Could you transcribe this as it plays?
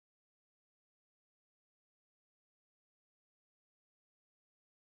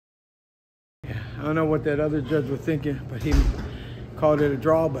I don't know what that other judge was thinking, but he called it a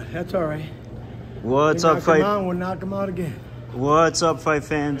draw, but that's all right. What's up, fight? We'll knock him out again. What's up, fight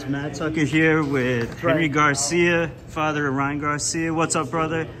fans? Matt Tucker here with Henry Garcia, father of Ryan Garcia. What's up,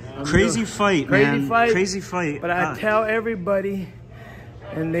 brother? Crazy fight, man. Crazy fight. But I tell everybody,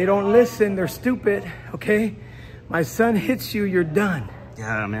 and they don't listen, they're stupid, okay? My son hits you, you're done.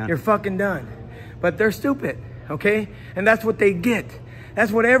 Yeah, man. You're fucking done. But they're stupid, okay? And that's what they get.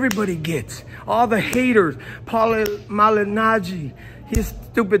 That's what everybody gets. All the haters. Paul Malignaggi, his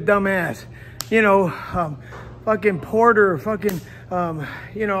stupid dumb ass. You know, fucking Porter, fucking,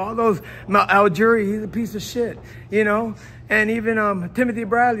 you know, all those, Algieri, he's a piece of shit, you know? And even Timothy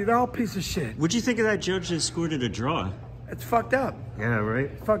Bradley, they're all piece of shit. What'd you think of that judge that scored it a draw? It's fucked up. Yeah, right?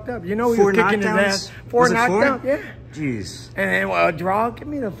 It's fucked up. You know he was kicking his ass. Four knockdowns? Yeah. Jeez. And a draw? Get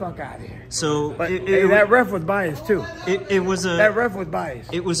me the fuck out of here. So, but that ref was biased too. It was a... That ref was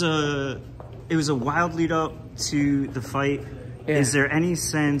biased. It was a wild lead up to the fight. Yeah. Is there any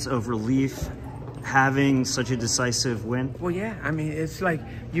sense of relief having such a decisive win? Well, yeah. I mean, it's like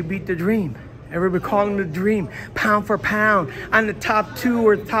you beat the dream. Everybody call him the dream. Pound for pound. I'm the top 2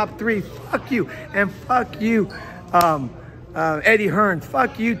 or top 3. Fuck you. And fuck you, Eddie Hearns.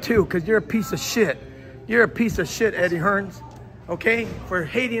 Fuck you too, because you're a piece of shit. You're a piece of shit, Eddie Hearns. Okay? For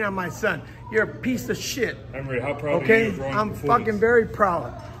hating on my son. You're a piece of shit. Henry, how proud are you of Ryan's I'm fucking very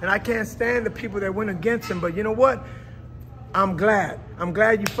proud. And I can't stand the people that went against him. But you know what? I'm glad. I'm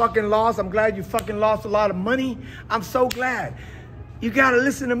glad you fucking lost. I'm glad you fucking lost a lot of money. I'm so glad. You gotta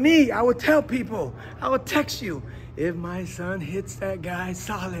listen to me. I would tell people. I would text you. If my son hits that guy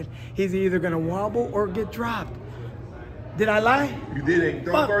solid, he's either gonna wobble or get dropped. Did I lie? You didn't.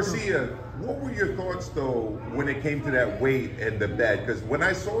 Don Garcia, what were your thoughts though when it came to that weight and the bet? Because when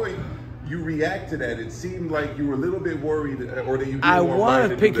I saw you react to that, it seemed like you were a little bit worried, or that you didn't I want was, Ryan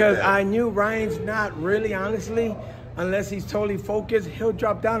to do because that. I knew Ryan's not really, honestly, unless he's totally focused, he'll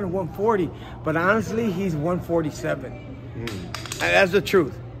drop down to 140. But honestly, he's 147. That's the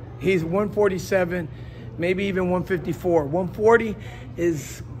truth. He's 147, maybe even 154. 140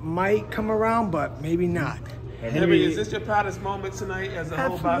 might come around, but maybe not. Henry, is this your proudest moment tonight as a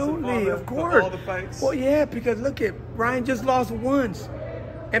whole boxing father? Of course. All the fights? Well, yeah, because look at Ryan just lost once,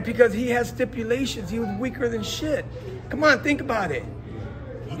 and because he has stipulations, he was weaker than shit. Come on, think about it.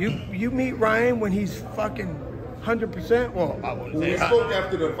 You meet Ryan when he's fucking 100%. Well, I wouldn't say. We spoke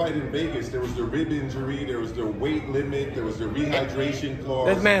after the fight in Vegas. There was the rib injury, there was the weight limit, there was the rehydration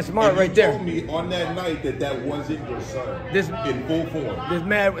clause. This man's smart right there. You told me on that night that wasn't your son. in full form. This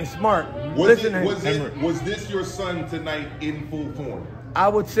man is smart. Was this your son tonight in full form? I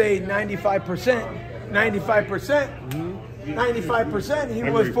would say 95%. 95%. 95%. He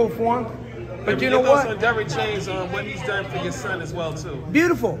was full form. But you know what? On Derek Chains on what he's done for your son as well too.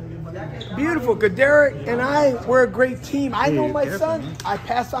 Beautiful. Beautiful, because Derek and I, we're a great team. I know my son. I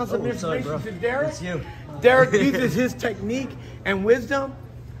passed on some information to Derek. It's you. Derek uses his technique and wisdom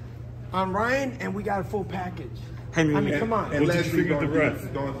on Ryan, and we got a full package. Henry, I mean, come on. And What'd you think of the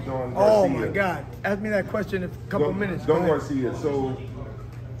ref? Don Garcia. Oh my God. Ask me that question in a couple minutes. Don Garcia, so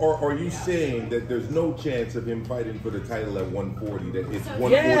are you saying that there's no chance of him fighting for the title at 140? That it's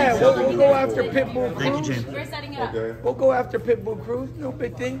 147? Yeah, we'll go after Pitbull Cruz. Thank you, James. We're setting it up. Okay. We'll go after Pitbull Cruz. No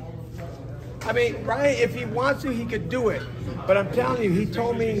big thing. I mean, Ryan, if he wants to, he could do it. But I'm telling you, he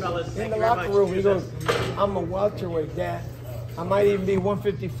told me in the locker room, he goes, I'm a welterweight, Dad. I might even be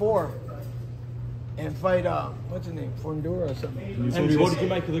 154 and fight, what's his name, Fondura or something. Henry, what did you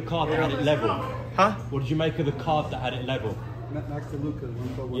make of the card that had it level? Huh? What did you make of the card that had it level? Next to Lucas.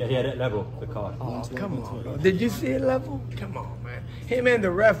 Yeah, he had it level, the card. Oh, come on, bro. Did you see it level? Come on, man. Him and the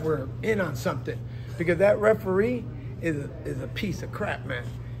ref were in on something. Because that referee is a piece of crap, man.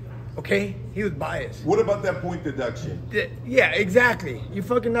 Okay? He was biased. What about that point deduction? Yeah, exactly. You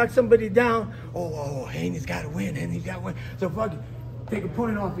fucking knock somebody down. Oh, Haney's got to win. Haney's got to win. So fucking take a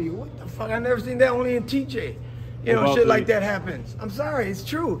point off of you. What the fuck? I never seen that, only in TJ. You know, shit like that happens. I'm sorry, it's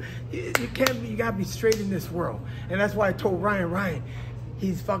true. You can't be, you gotta be straight in this world. And that's why I told Ryan,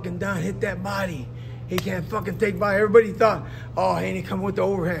 he's fucking done. Hit that body. He can't fucking take by. Everybody thought, oh, Haney come with the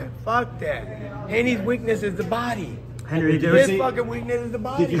overhand. Fuck that. Haney's weakness is the body. Henry, his fucking weakness is the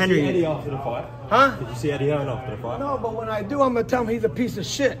body. Did you see Eddie after the fight? Huh? Did you see Eddie Hearn after the fight? No, but when I do, I'm gonna tell him he's a piece of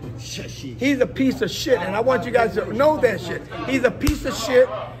shit. He's a piece of shit, and I want you guys to know that shit. He's a piece of shit.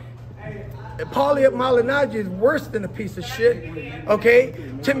 Paul Malignaggi is worse than a piece of shit, okay?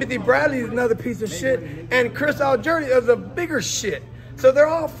 Timothy Bradley is another piece of shit, and Chris Algieri is a bigger shit. So they're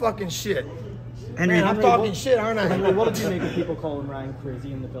all fucking shit. Man, I'm talking shit, aren't I? Henry, what did you make of people calling Ryan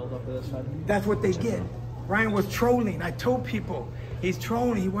crazy in the build-up of this fight? That's what they get. Ryan was trolling. I told people he's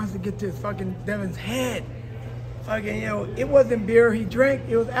trolling. He wants to get to fucking Devin's head. Fucking, you know, it wasn't beer he drank.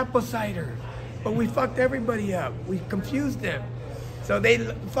 It was apple cider. But we fucked everybody up. We confused them. So they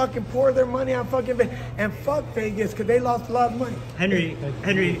fucking pour their money on fucking Vegas. And fuck Vegas, because they lost a lot of money. Henry.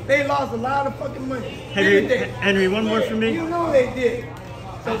 They lost a lot of fucking money. Henry, one more for me. You know they did.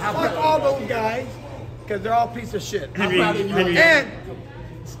 So fuck all those guys, because they're all piece of shit. Henry. And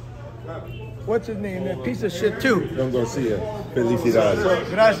what's his name? That piece of shit too. Ryan Garcia. Felicidades.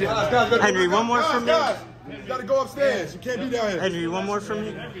 Gracias. Henry, one more for me. You gotta go upstairs. You can't be down here. Henry, one more for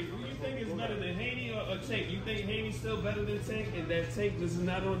me. Henry, who you think is better than Haney or Tank? You think Haney's still better than Tank, and that Tank is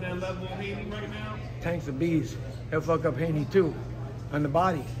not on that level of Haney right now? Tank's a beast. He'll fuck up Haney too, on the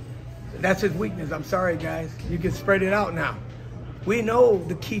body. That's his weakness. I'm sorry, guys. You can spread it out now. We know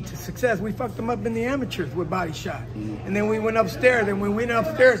the key to success. We fucked him up in the amateurs with body shot. And then we went upstairs, and when we went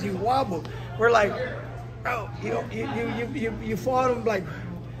upstairs, he wobbled. We're like, bro, you fought him like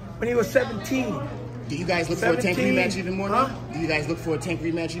when he was 17. Do you guys look 17, for a Tank rematch even more now? huh? Do you guys look for a Tank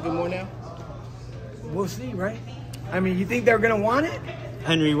rematch even more now? We'll see, right? I mean, you think they're gonna want it?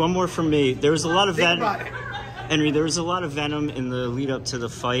 Henry, one more from me. There was a lot of Think about it. Henry, there was a lot of venom in the lead up to the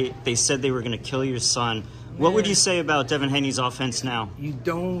fight. They said they were going to kill your son. What would you say about Devin Haney's offense now? You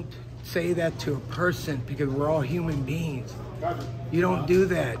don't say that to a person, because we're all human beings. You don't do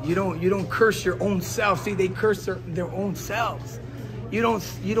that. You don't curse your own self. See, they curse their own selves. You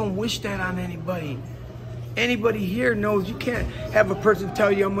don't wish that on anybody. Anybody here knows you can't have a person tell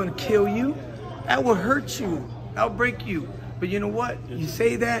you, I'm gonna kill you. That will hurt you. That'll break you. But you know what? You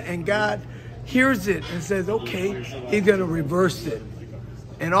say that and God hears it and says, okay, he's gonna reverse it.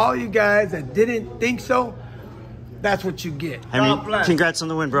 And all you guys that didn't think so, that's what you get. Henry, congrats on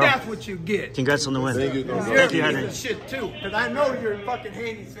the win, bro. That's what you get. Congrats on the win. Thank you. Thank you, Henry. You're a piece of shit too, because I know you're a fucking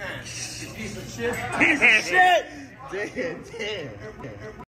Haney fan. You piece of shit. Piece of shit! Damn.